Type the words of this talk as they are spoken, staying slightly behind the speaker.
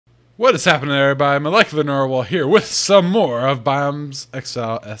What is happening, everybody? Molecular Narwhal here with some more of Biome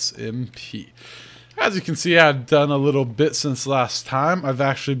Exile SMP. As you can see, I've done a little bit since last time. I've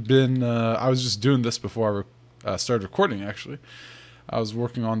actually been, I was just doing this before I started recording, actually. I was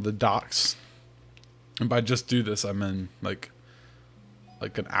working on the docks. And by just do this, I mean like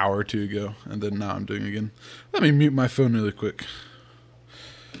an hour or two ago. And then now I'm doing it again. Let me mute my phone really quick.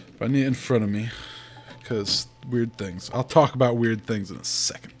 I need it in front of me. Because weird things. I'll talk about weird things in a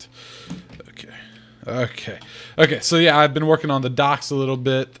second. Okay, so yeah, I've been working on the docks a little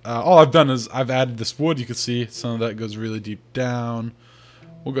bit. All I've done is I've added this wood. You can see some of that goes really deep down.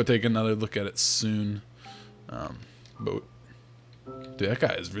 We'll go take another look at it soon. But dude, that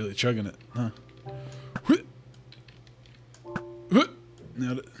guy is really chugging it, huh?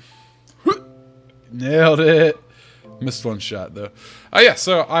 Nailed it. Nailed it. Missed one shot though. Yeah,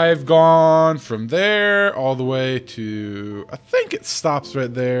 so I've gone from there all the way to, I think it stops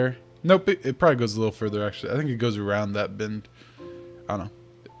right there. Nope, it probably goes a little further actually. I think it goes around that bend. I don't know.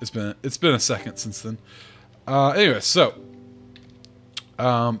 It's been a second since then. Anyway, so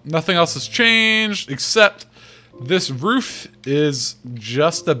nothing else has changed except this roof is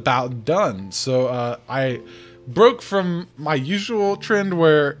just about done. So I broke from my usual trend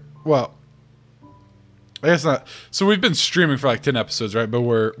where, well, I guess not. So we've been streaming for like 10 episodes, right? But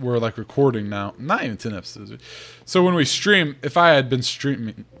we're like recording now. Not even 10 episodes. So when we stream, if I had been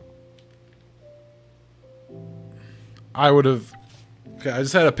streaming, I would have... Okay, I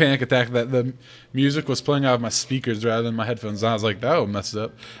just had a panic attack that the music was playing out of my speakers rather than my headphones. And I was like, that would mess it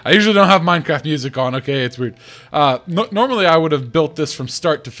up. I usually don't have Minecraft music on. Okay, it's weird. Normally, I would have built this from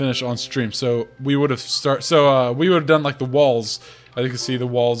start to finish on stream. So we would have we would have done like the walls. As you can see, the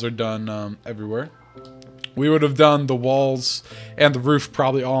walls are done everywhere. We would have done the walls and the roof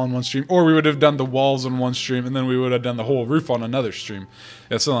probably all on one stream. Or we would have done the walls on one stream, and then we would have done the whole roof on another stream.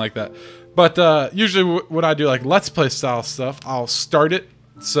 Yeah, something like that. But usually when I do like Let's Play style stuff, I'll start it.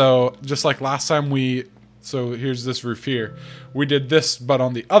 So just like last time so here's this roof here. We did this, but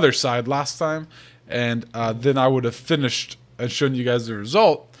on the other side last time. And then I would have finished and shown you guys the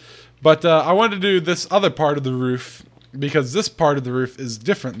result. But I wanted to do this other part of the roof because this part of the roof is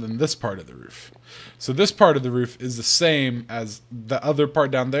different than this part of the roof. So this part of the roof is the same as the other part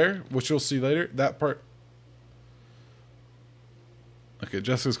down there, which you'll see later. That part... Okay,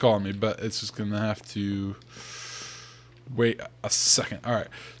 Jessica's calling me, but it's just gonna have to wait a second. Alright,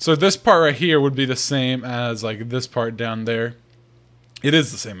 so this part right here would be the same as like this part down there. It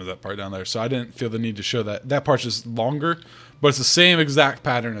is the same as that part down there, so I didn't feel the need to show that. That part's just longer, but it's the same exact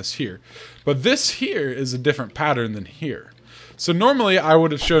pattern as here. But this here is a different pattern than here. So normally I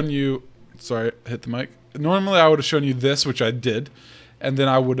would have shown you... Sorry, hit the mic. Normally I would have shown you this, which I did. And then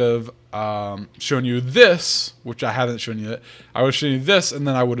I would have shown you this, which I haven't shown you yet. I would have shown you this, and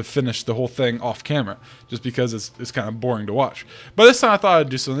then I would have finished the whole thing off camera, just because it's kind of boring to watch. But this time I thought I'd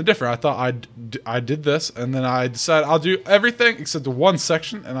do something different. I thought I did this, and then I decided I'll do everything except the one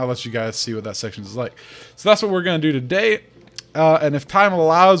section, and I'll let you guys see what that section is like. So that's what we're gonna do today. And if time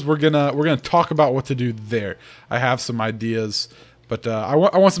allows, we're gonna talk about what to do there. I have some ideas, but I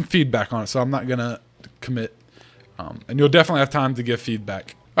want some feedback on it, so I'm not gonna commit. And you'll definitely have time to give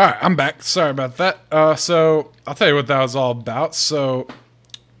feedback. Alright, I'm back. Sorry about that. So, I'll tell you what that was all about. So,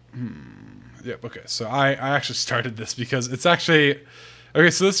 yep, okay. So, I actually started this because it's actually...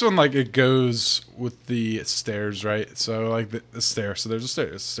 Okay, so this one, like, it goes with the stairs, right? So, like, the stair. So, there's a stair.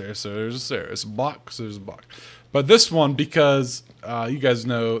 There's a stair. So, there's a stair. It's a block. So, there's a block. But this one, because you guys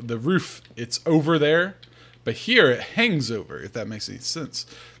know the roof, it's over there. But here, it hangs over, if that makes any sense.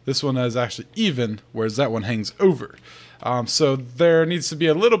 This one is actually even, whereas that one hangs over. So there needs to be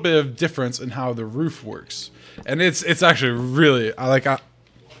a little bit of difference in how the roof works. And it's actually really,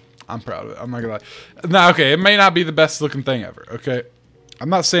 I'm proud of it. I'm not gonna lie. Now, okay, it may not be the best looking thing ever, okay? I'm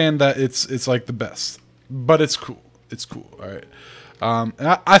not saying that it's like the best, but it's cool. It's cool, all right?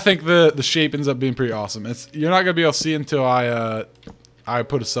 And I think the shape ends up being pretty awesome. You're not gonna be able to see until I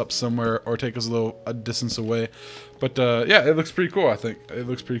put us up somewhere or take us a distance away. But yeah, it looks pretty cool, I think. It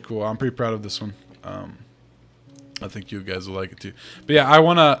looks pretty cool. I'm pretty proud of this one. I think you guys will like it too. But yeah, I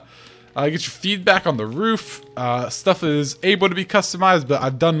want to get your feedback on the roof. Stuff is able to be customized, but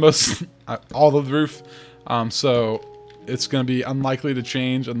I've done all of the roof. So it's going to be unlikely to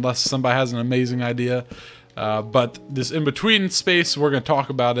change unless somebody has an amazing idea. But this in-between space, we're going to talk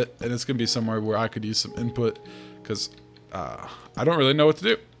about it. And it's going to be somewhere where I could use some input. Because I don't really know what to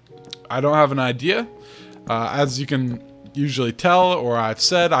do. I don't have an idea. As you can usually tell, or I've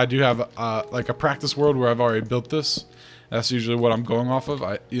said, I do have like a practice world where I've already built this. That's usually what I'm going off of.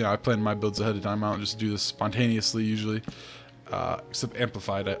 I plan my builds ahead of time. I don't just do this spontaneously usually. except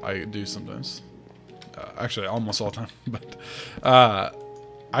amplified I do sometimes. Actually, almost all the time. But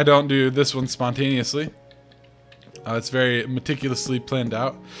I don't do this one spontaneously. It's very meticulously planned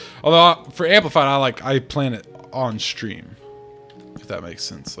out. Although for amplified, I plan it on stream, if that makes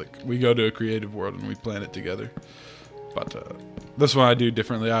sense. Like, we go to a creative world and we plan it together. But this one I do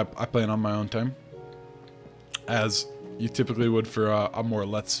differently. I plan on my own time, as you typically would for a more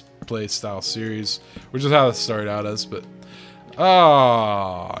Let's Play style series, which is how this started out as. But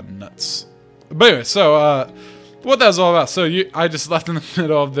nuts. But anyway, so what that was all about. So I just left in the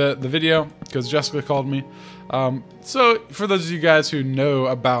middle of the video because Jessica called me. So for those of you guys who know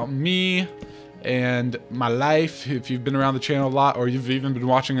about me and my life, if you've been around the channel a lot, or you've even been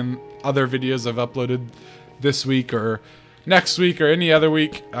watching in other videos I've uploaded this week or next week or any other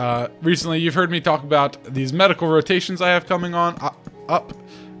week, recently you've heard me talk about these medical rotations I have coming on up,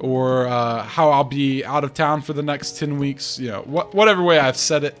 or how I'll be out of town for the next 10 weeks. You know, whatever way I've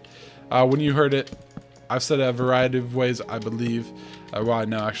said it. When you heard it, I've said it a variety of ways, I believe. Well, I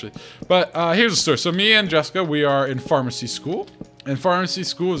know, actually. But here's the story. So me and Jessica, we are in pharmacy school. And pharmacy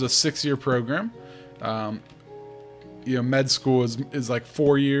school is a 6-year program. You know, med school is like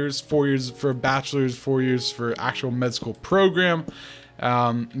 4 years. 4 years for a bachelor's, 4 years for actual med school program.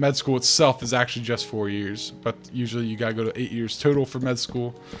 Med school itself is actually just 4 years. But usually you gotta go to 8 years total for med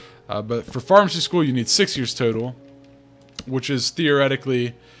school. But for pharmacy school, you need 6 years total, which is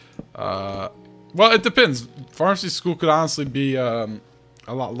theoretically... well, it depends. Pharmacy school could honestly be a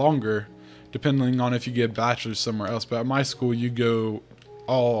lot longer, depending on if you get a bachelor's somewhere else. But at my school, you go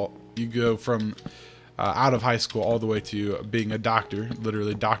from out of high school all the way to being a doctor,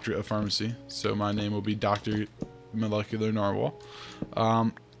 literally doctorate of pharmacy. So my name will be Dr. Molecular Narwhal,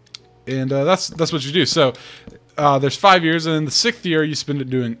 and that's what you do. So there's 5 years, and in the 6th year you spend it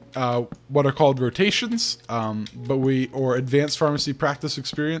doing what are called rotations, or advanced pharmacy practice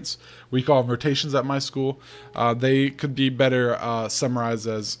experience. We call them rotations at my school. They could be better summarized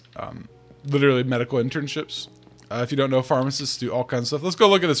as literally medical internships. If you don't know, pharmacists do all kinds of stuff. Let's go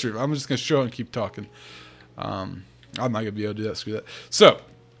look at this room. I'm just gonna show and keep talking. I'm not gonna be able to do that. Screw that. So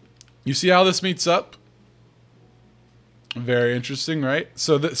you see how this meets up? Very interesting, right?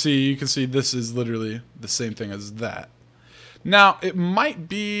 So see, you can see this is literally the same thing as that. Now, it might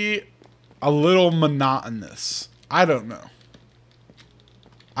be a little monotonous. I don't know.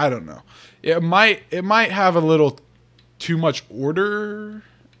 It might have a little too much order.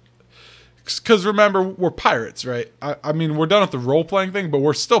 Because remember, we're pirates, right? I mean, we're done with the role-playing thing, but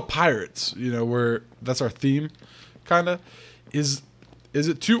we're still pirates. You know, that's our theme, kind of. Is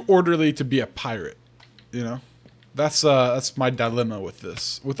it too orderly to be a pirate? You know? That's my dilemma with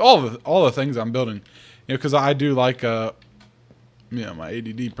this. With all the things I'm building, you know, because I do like you know, my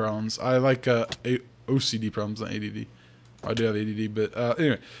ADD problems. I like OCD problems, not ADD. I do have ADD, but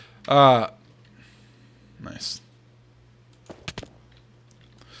anyway, nice.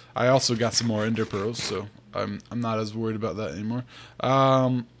 I also got some more ender pearls, so I'm not as worried about that anymore.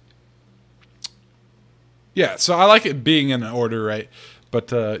 Yeah, so I like it being in order, right?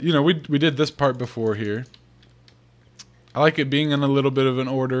 But you know, we did this part before here. I like it being in a little bit of an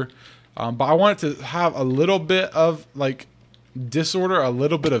order, but I want it to have a little bit of like disorder, a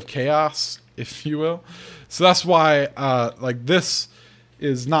little bit of chaos, if you will. So that's why like this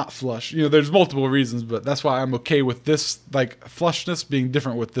is not flush. You know, there's multiple reasons, but that's why I'm okay with this like flushness being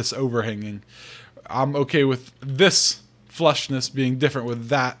different with this overhanging. I'm okay with this flushness being different with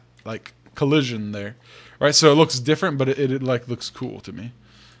that like collision there, right? So it looks different, but it like looks cool to me.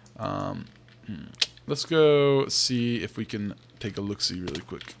 Let's go see if we can take a look-see really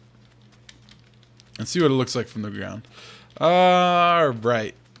quick and see what it looks like from the ground.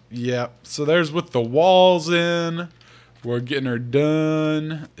 Alright. Yep. So there's with the walls in. We're getting her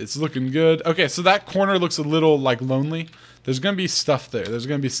done. It's looking good. Okay, so that corner looks a little like lonely. There's going to be stuff there.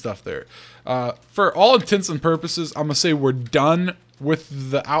 For all intents and purposes, I'm going to say we're done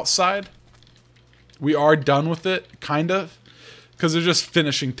with the outside. We are done with it, kind of. Because they're just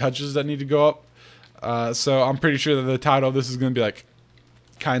finishing touches that need to go up. So I'm pretty sure that the title of this is going to be like,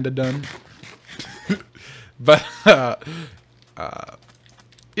 kinda done. But,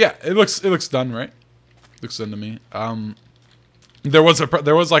 yeah, it looks done, right? Looks done to me. There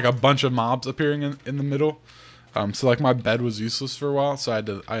was like a bunch of mobs appearing in the middle. So like my bed was useless for a while, so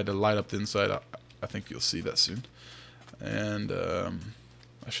I had to light up the inside. I think you'll see that soon. And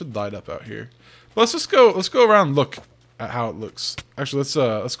I should light up out here. But let's go around and look at how it looks. Actually,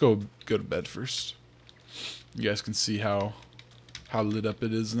 let's go to bed first. You guys can see how lit up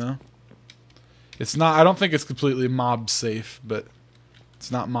it is now. It's not. I don't think it's completely mob safe, but it's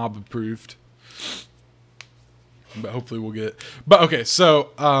not mob approved. but hopefully we'll get it. But okay,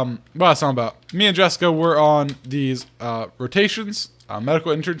 so what I was talking about, me and Jessica, we're on these rotations,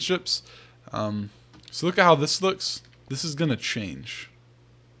 medical internships. So look at how this looks. This is gonna change.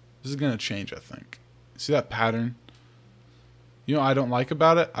 This is gonna change, I think. See that pattern? You know what I don't like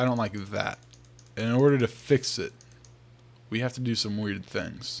about it? I don't like that. And in order to fix it, we have to do some weird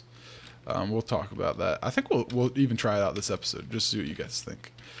things. We'll talk about that. I think we'll even try it out this episode, just to see what you guys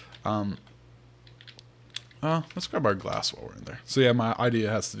think. Let's grab our glass while we're in there. So yeah, my idea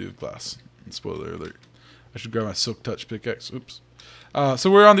has to do with glass. And spoiler alert. I should grab my Silk Touch pickaxe. Oops.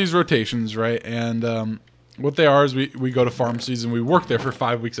 So we're on these rotations, right? And what they are is we go to farm season. We work there for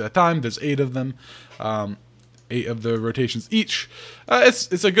 5 weeks at a time. There's 8 of them. 8 of the rotations each.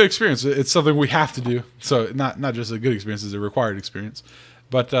 It's a good experience. It's something we have to do. So not just a good experience, it's a required experience.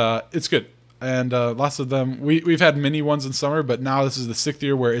 But it's good. And lots of them, we've had mini ones in summer, but now this is the 6th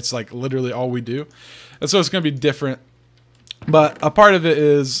year where it's like literally all we do. And so it's going to be different. But a part of it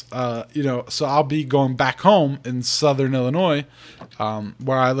is, so I'll be going back home in southern Illinois,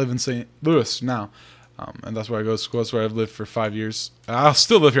 where I live in St. Louis now. And that's where I go to school. That's where I've lived for 5 years. I'll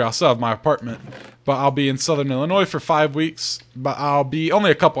still live here. I'll still have my apartment. But I'll be in southern Illinois for 5 weeks. But I'll be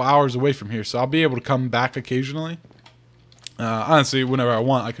only a couple hours away from here. So I'll be able to come back occasionally. Honestly, whenever I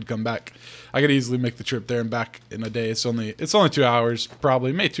want, I could come back. I could easily make the trip there and back in a day. It's only 2 hours,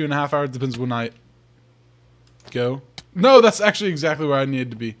 probably. Maybe 2.5 hours. Depends when I go. No, that's actually exactly where I needed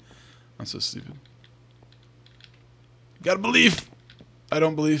to be. I'm so stupid. Gotta believe. I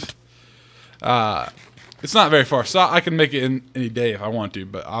don't believe. It's not very far, so I can make it in any day if I want to,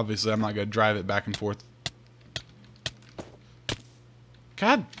 but obviously I'm not going to drive it back and forth.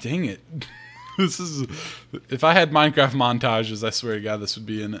 God dang it. This is... If I had Minecraft montages, I swear to God, this would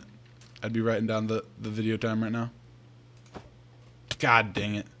be in it. I'd be writing down the video time right now. God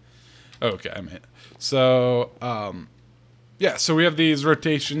dang it. Okay, I made it. So, yeah, so we have these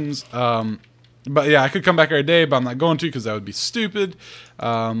rotations. But yeah, I could come back every day, but I'm not going to because that would be stupid.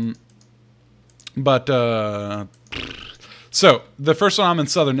 So the first one, I'm in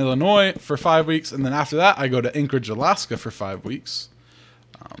southern Illinois for 5 weeks, and then after that I go to Anchorage, Alaska for 5 weeks.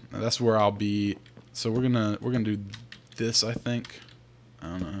 And that's where I'll be. So we're gonna do this, I think.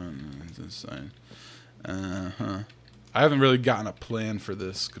 I don't know this side. I haven't really gotten a plan for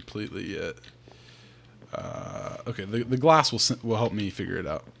this completely yet. Okay, the glass will help me figure it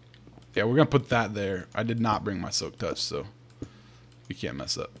out. Yeah, we're gonna put that there. I did not bring my Silk Touch, so we can't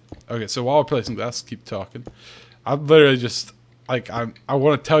mess up. Okay, so while we're placing glass, keep talking. I'm literally just like I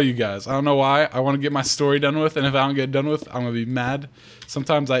want to tell you guys. I don't know why. I want to get my story done with, and if I don't get it done with, I'm gonna be mad.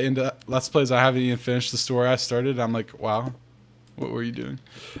 Sometimes I end up Let's Plays I haven't even finished the story I started. I'm like, wow, what were you doing?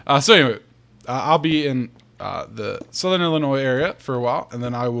 So anyway, I'll be in the southern Illinois area for a while, and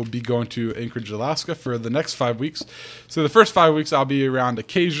then I will be going to Anchorage, Alaska for the next 5 weeks. So the first 5 weeks I'll be around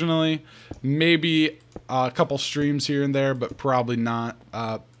occasionally, maybe a couple streams here and there, but probably not.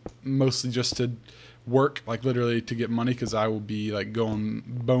 Mostly just to work, like literally to get money, because I will be like going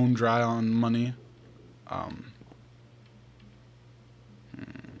bone dry on money.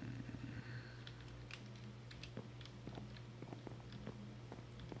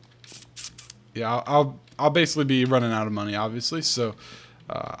 Yeah, I'll basically be running out of money, obviously. So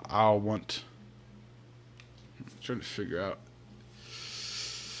I'll want. I'm trying to figure out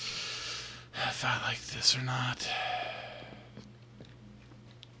if I like this or not.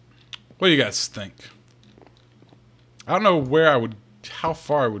 What do you guys think? I don't know how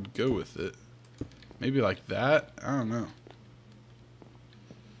far I would go with it. Maybe like that? I don't know.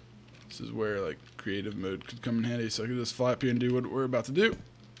 This is where like creative mode could come in handy, so I can just fly up here and do what we're about to do.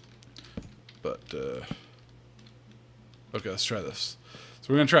 But, okay, let's try this. So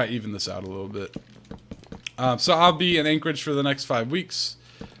we're going to try to even this out a little bit. So I'll be in Anchorage for the next 5 weeks.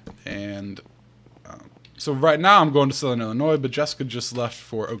 And so right now I'm going to southern Illinois, but Jessica just left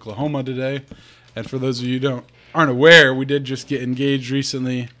for Oklahoma today. And for those of you who aren't aware, we did just get engaged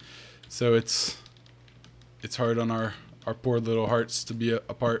recently. So it's hard on our poor little hearts to be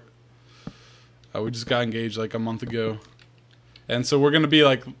apart. We just got engaged like a month ago. And so we're going to be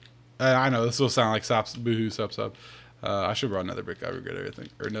like... I know this will sound like sops, boohoo, sop. I should brought another brick. I regret everything,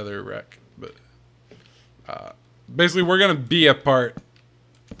 or another rack. But basically, we're gonna be apart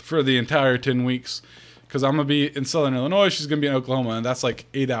for the entire 10 weeks because I'm gonna be in southern Illinois. She's gonna be in Oklahoma, and that's like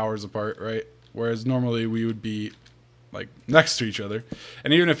 8 hours apart, right? Whereas normally we would be like next to each other.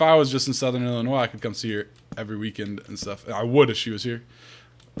 And even if I was just in southern Illinois, I could come see her every weekend and stuff. I would if she was here,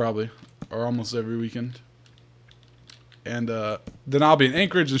 probably, or almost every weekend. And then I'll be in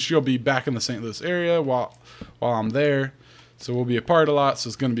Anchorage, and she'll be back in the St. Louis area while I'm there. So we'll be apart a lot, so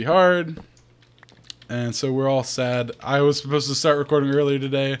it's going to be hard. and so we're all sad. I was supposed to start recording earlier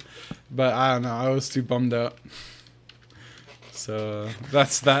today, but I don't know. I was too bummed out. So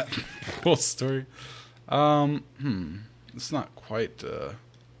that's that whole story. It's not quite.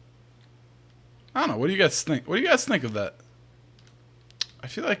 I don't know. What do you guys think? What do you guys think of that? I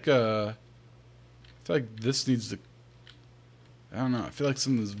feel like this needs to. I don't know. I feel like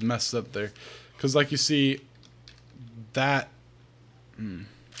something's messed up there, because like you see, that.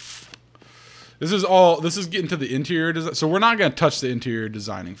 This is getting to the interior design. So we're not gonna touch the interior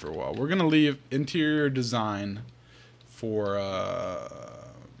designing for a while. We're gonna leave interior design for.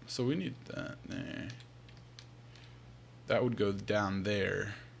 So we need that there. That would go down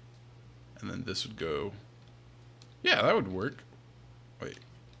there, and then this would go. Yeah, that would work. Wait,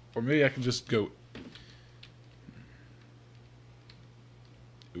 or maybe I could just go.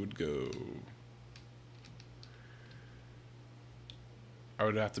 It would go. I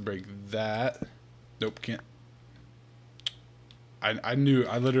would have to break that. Nope, can't. I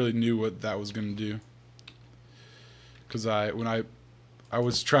literally knew what that was gonna do. Cause when I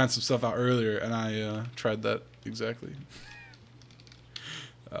was trying some stuff out earlier, and I tried that exactly.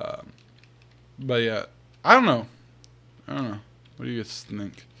 But yeah, I don't know. What do you guys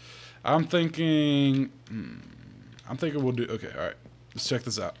think? I'm thinking we'll do. Okay, all right. Let's check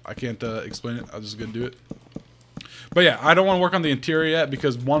this out. I can't explain it. I'm just gonna do it. But yeah, I don't want to work on the interior yet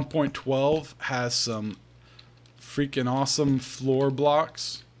because 1.12 has some freaking awesome floor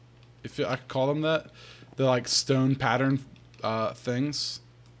blocks, if I could call them that. They're like stone pattern things.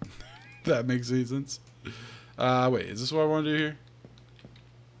 That makes any sense. Wait, is this what I want to do here?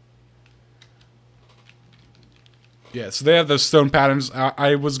 Yeah, so they have those stone patterns.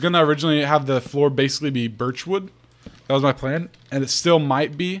 I was going to originally have the floor basically be birchwood. That was my plan. And it still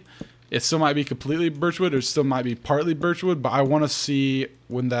might be. It still might be completely birchwood, or it still might be partly birchwood. But I want to see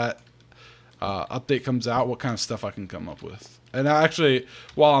when that update comes out what kind of stuff I can come up with. And actually,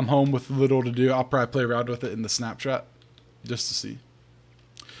 while I'm home with little to do, I'll probably play around with it in the Snapchat. Just to see.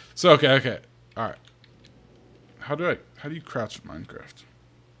 So, okay. Alright. How do you crouch in Minecraft?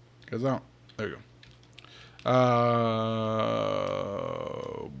 Because I don't... There you go. Oh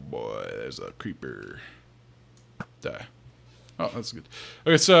boy, there's a creeper. Die. Oh, that's good.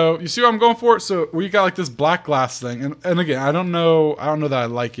 Okay, so you see what I'm going for? So we got like this black glass thing, and again, I don't know that I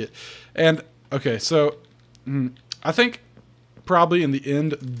like it. And okay, so I think probably in the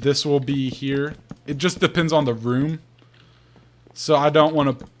end this will be here. It just depends on the room. So I don't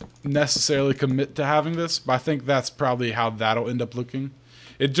want to necessarily commit to having this, but I think that's probably how that'll end up looking.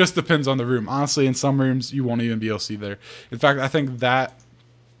 It just depends on the room. Honestly, in some rooms, you won't even be able to see there. In fact, I think that...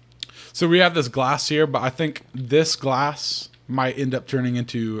 So we have this glass here, but I think this glass might end up turning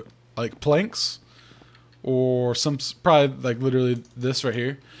into, like, planks. Or probably, like, literally this right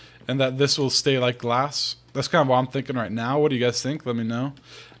here. And that this will stay like glass. That's kind of what I'm thinking right now. What do you guys think? Let me know.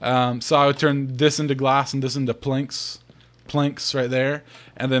 So I would turn this into glass and this into planks. Planks right there.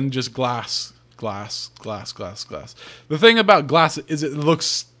 And then just glass. Glass. The thing about glass is it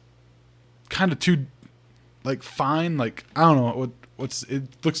looks kind of too, like, fine. Like, I don't know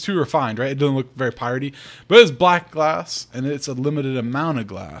it looks too refined, right? It doesn't look very piratey, but it's black glass and it's a limited amount of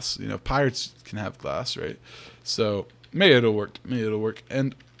glass. You know, pirates can have glass, right? So maybe it'll work.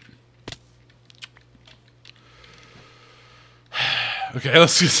 And okay,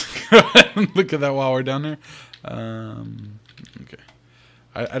 let's just go ahead and look at that while we're down there. Okay.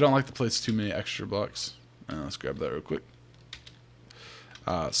 I don't like to place too many extra blocks. Let's grab that real quick.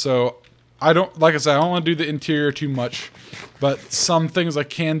 So I don't, like I said, I don't want to do the interior too much, but some things I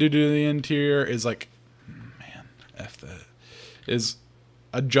can do to the interior is like, man, F that, is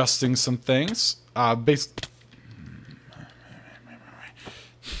adjusting some things. I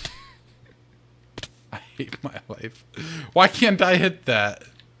hate my life. Why can't I hit that?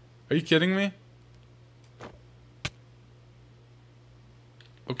 Are you kidding me?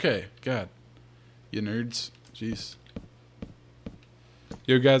 Okay, God. You nerds. Jeez.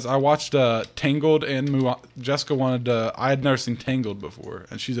 Yo, guys, I watched Tangled and Jessica wanted to... I had never seen Tangled before,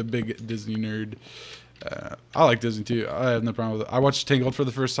 and she's a big Disney nerd. I like Disney, too. I have no problem with it. I watched Tangled for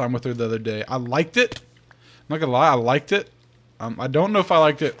the first time with her the other day. I liked it. I'm not gonna lie, I liked it. I don't know if I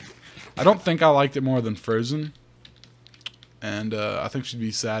liked it... I don't think I liked it more than Frozen. And I think she'd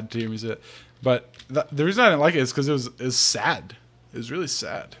be sad to hear me say it. But the reason I didn't like it is because it was sad. It was really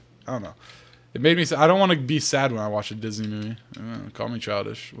sad. I don't know. It made me sad. I don't want to be sad when I watch a Disney movie. Call me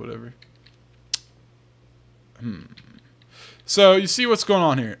childish, whatever. So you see what's going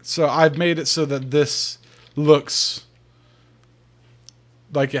on here. So I've made it so that this looks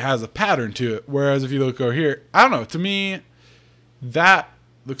like it has a pattern to it. Whereas if you look over here, I don't know. To me, that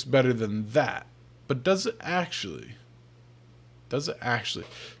looks better than that. But does it actually? Does it actually?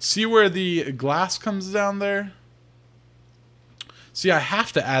 See where the glass comes down there? See, I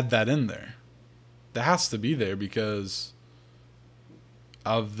have to add that in there. That has to be there because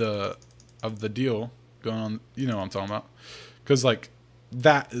of the deal going on. You know what I'm talking about? Because like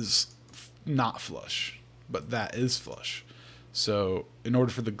that is not flush, but that is flush. So in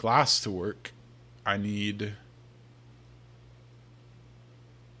order for the glass to work, I need.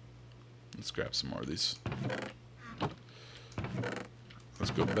 Let's grab some more of these.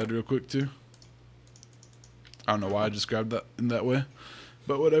 Let's go to bed real quick too. I don't know why I just grabbed that in that way,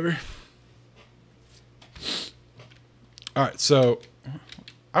 but whatever. Alright, so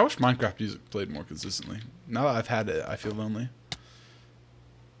I wish Minecraft music played more consistently. Now that I've had it, I feel lonely.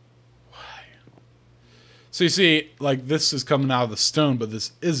 Why? So you see, like this is coming out of the stone, but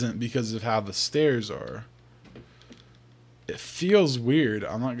this isn't because of how the stairs are. It feels weird,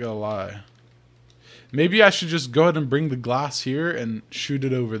 I'm not gonna lie. Maybe I should just go ahead and bring the glass here and shoot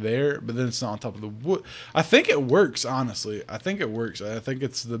it over there, but then it's not on top of the wood. I think it works, honestly. I think it works. I think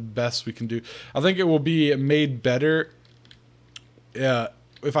it's the best we can do. I think it will be made better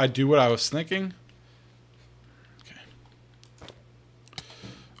if I do what I was thinking. Okay.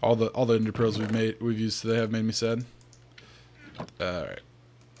 All the ender pearls we've used today have made me sad. Alright.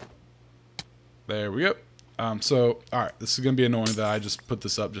 There we go. So, alright, this is going to be annoying that I just put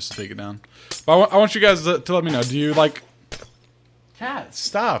this up just to take it down. But I want you guys to let me know. Do you like... Cat,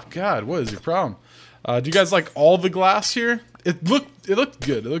 stop. God, what is your problem? Do you guys like all the glass here? It looked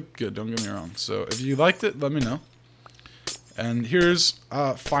good. It looked good, don't get me wrong. So, if you liked it, let me know. And here's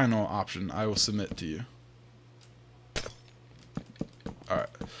a final option I will submit to you. Alright.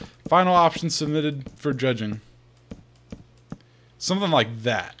 Final option submitted for judging. Something like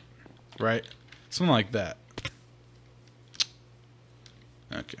that. Right? Something like that.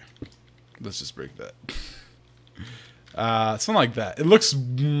 Okay. Let's just break that. Something like that. It looks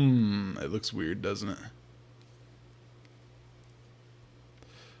weird, doesn't it?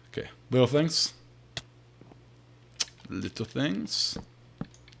 Okay. Little things. Little things.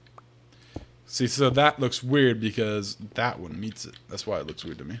 See, so that looks weird because that one meets it. That's why it looks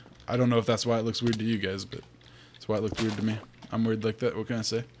weird to me. I don't know if that's why it looks weird to you guys, but that's why it looked weird to me. I'm weird like that. What can I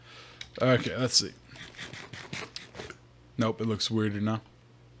say? Okay, let's see. Nope, it looks weirder now.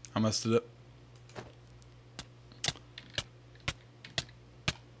 I messed it up.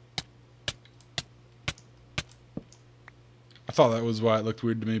 I thought that was why it looked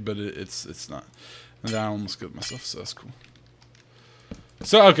weird to me, but it's not. And I almost killed myself, so that's cool.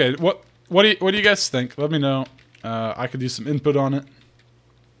 So okay, what do you guys think? Let me know. I could do some input on it.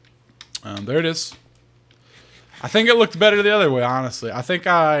 There it is. I think it looked better the other way, honestly. I think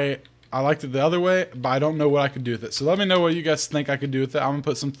I liked it the other way, but I don't know what I could do with it. So let me know what you guys think I could do with it. I'm gonna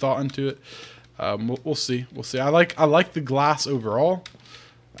put some thought into it. We'll see. We'll see. I like the glass overall,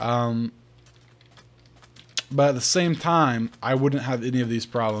 but at the same time, I wouldn't have any of these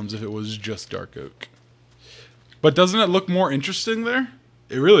problems if it was just dark oak. But doesn't it look more interesting there?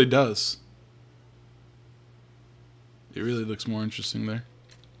 It really does. It really looks more interesting there.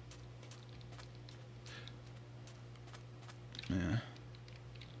 Yeah.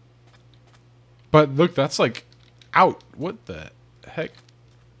 But look, that's like out. What the heck?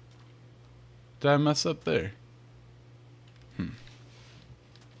 Did I mess up there?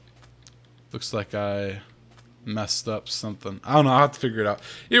 Looks like I messed up something. I don't know. I'll have to figure it out.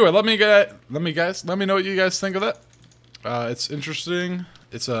 Anyway, let me know what you guys think of that. It's interesting.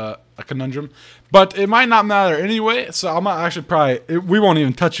 It's a conundrum, but it might not matter anyway. So I'm gonna actually we won't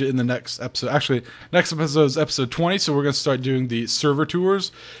even touch it in the next episode. Actually, next episode is episode 20. So we're gonna start doing the server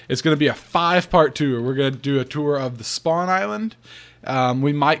tours. It's gonna be a 5-part tour. We're gonna do a tour of the spawn island.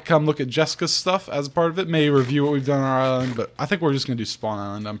 We might come look at Jessica's stuff as a part of it. Maybe review what we've done on our island, but I think we're just gonna do spawn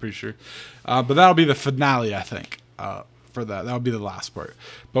island. I'm pretty sure. But that'll be the finale, I think. For that'll be the last part.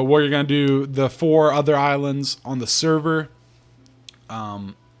 But we're gonna do the 4 other islands on the server.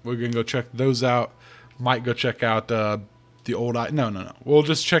 We're gonna go check those out. Might go check out the old no. We'll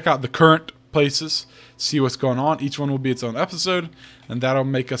just check out the current places, see what's going on. Each one will be its own episode, and that'll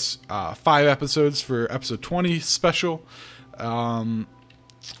make us 5 episodes for episode 20 special. And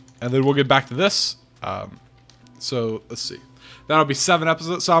then we'll get back to this. So let's see. That'll be 7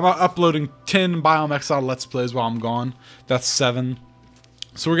 episodes. So I'm uploading 10 Biome Exile Let's Plays while I'm gone. That's 7.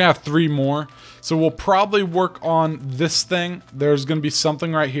 So we're going to have 3 more. So we'll probably work on this thing. There's going to be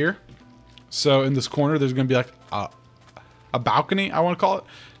something right here. So in this corner, there's going to be like a balcony, I want to call it.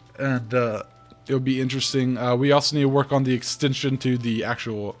 And it'll be interesting. We also need to work on the extension to the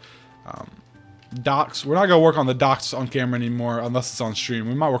actual docks. We're not going to work on the docks on camera anymore unless it's on stream.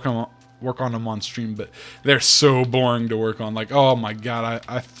 We might work on work on them on stream, but they're so boring to work on. Like, oh my god,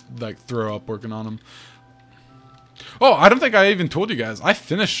 I like throw up working on them. Oh, I don't think I even told you guys. I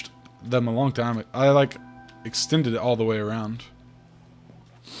finished them a long time. I like extended it all the way around.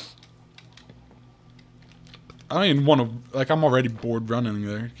 I don't even want to, like, I'm already bored running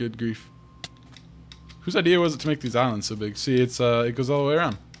there. Good grief. Whose idea was it to make these islands so big? See, it's it goes all the way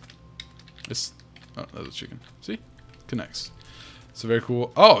around. It's, oh, that's a chicken. See? Connects. So very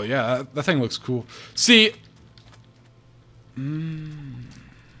cool. Oh, yeah, that thing looks cool. See,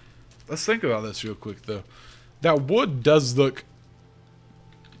 let's think about this real quick, though. That wood does look,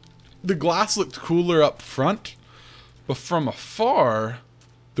 the glass looked cooler up front, but from afar,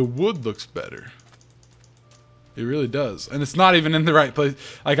 the wood looks better. It really does. And it's not even in the right place.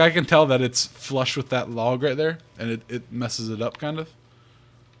 Like, I can tell that it's flush with that log right there, and it messes it up, kind of.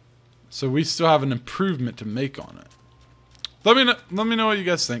 So we still have an improvement to make on it. Let me know what you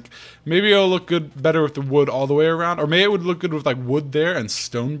guys think. Maybe it'll look good, better with the wood all the way around, or maybe it would look good with like wood there and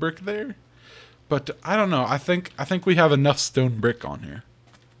stone brick there. But I don't know. I think we have enough stone brick on here,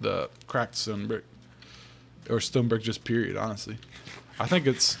 the cracked stone brick, or stone brick just period. Honestly, I think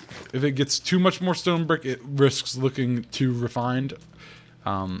it's, if it gets too much more stone brick, it risks looking too refined,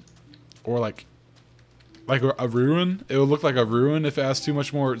 or like a ruin. It will look like a ruin if it has too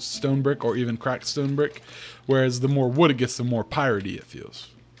much more stone brick or even cracked stone brick. Whereas the more wood it gets, the more piratey it feels.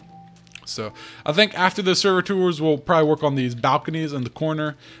 So I think after the server tours, we'll probably work on these balconies in the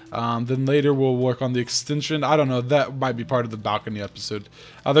corner. Then later we'll work on the extension. I don't know. That might be part of the balcony episode.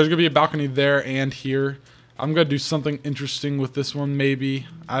 There's going to be a balcony there and here. I'm going to do something interesting with this one maybe.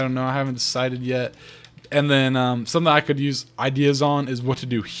 I don't know. I haven't decided yet. And then something I could use ideas on is what to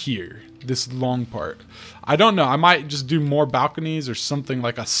do here. This long part. I don't know. I might just do more balconies or something,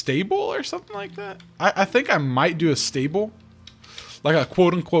 like a stable or something like that. I think I might do a stable. Like a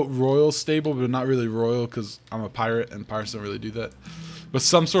quote-unquote royal stable, but not really royal because I'm a pirate and pirates don't really do that. But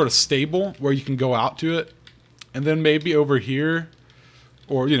some sort of stable where you can go out to it. And then maybe over here,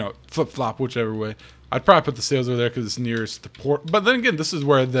 or, you know, flip-flop, whichever way. I'd probably put the sails over there because it's nearest the port. But then again, this is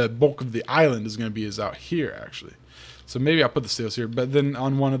where the bulk of the island is going to be, is out here, actually. So maybe I'll put the sails here. But then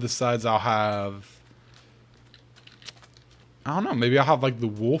on one of the sides, I'll have, I don't know, maybe I'll have like the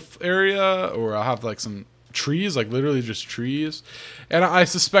wolf area, or I'll have like some trees, like literally just trees. And I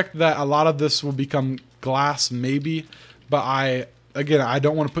suspect that a lot of this will become glass, maybe. But again, I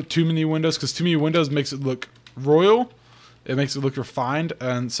don't want to put too many windows, because too many windows makes it look royal. It makes it look refined,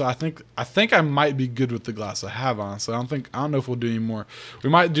 and so I think I might be good with the glass I have, honestly. I don't know if we'll do any more. We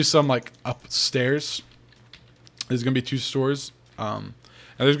might do some like upstairs. There's gonna be 2 stores, and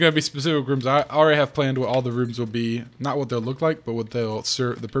there's gonna be specific rooms. I already have planned what all the rooms will be, not what they'll look like, but what they'll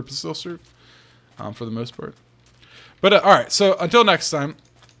serve, the purpose they'll serve, for the most part. But all right, so until next time,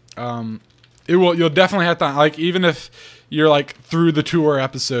 you'll definitely have time. Like, even if you're like through the tour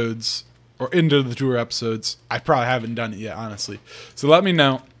episodes, or into the tour episodes, I probably haven't done it yet, honestly. So let me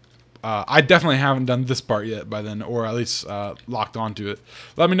know. I definitely haven't done this part yet by then, or at least locked onto it.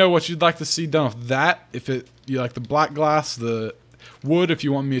 Let me know what you'd like to see done with that. If you like the black glass, the wood, if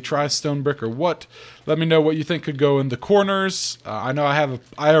you want me to try stone brick or what. Let me know what you think could go in the corners. I know I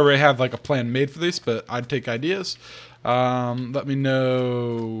already have like a plan made for this, but I'd take ideas. Let me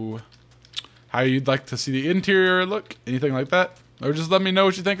know how you'd like to see the interior look, anything like that. Or just let me know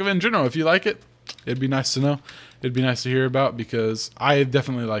what you think of it in general. If you like it, it'd be nice to know. It'd be nice to hear about, because I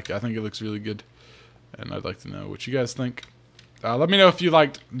definitely like it. I think it looks really good. And I'd like to know what you guys think. Let me know if you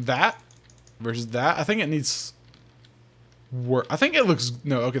liked that versus that. I think it needs work. I think it looks...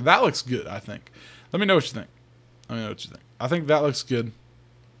 No, okay, that looks good, I think. Let me know what you think. Let me know what you think. I think that looks good.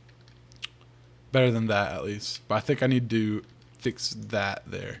 Better than that, at least. But I think I need to fix that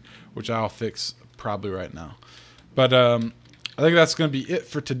there, which I'll fix probably right now. But, I think that's going to be it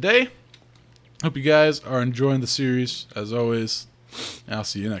for today. Hope you guys are enjoying the series, as always. And I'll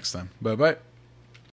see you next time. Bye-bye.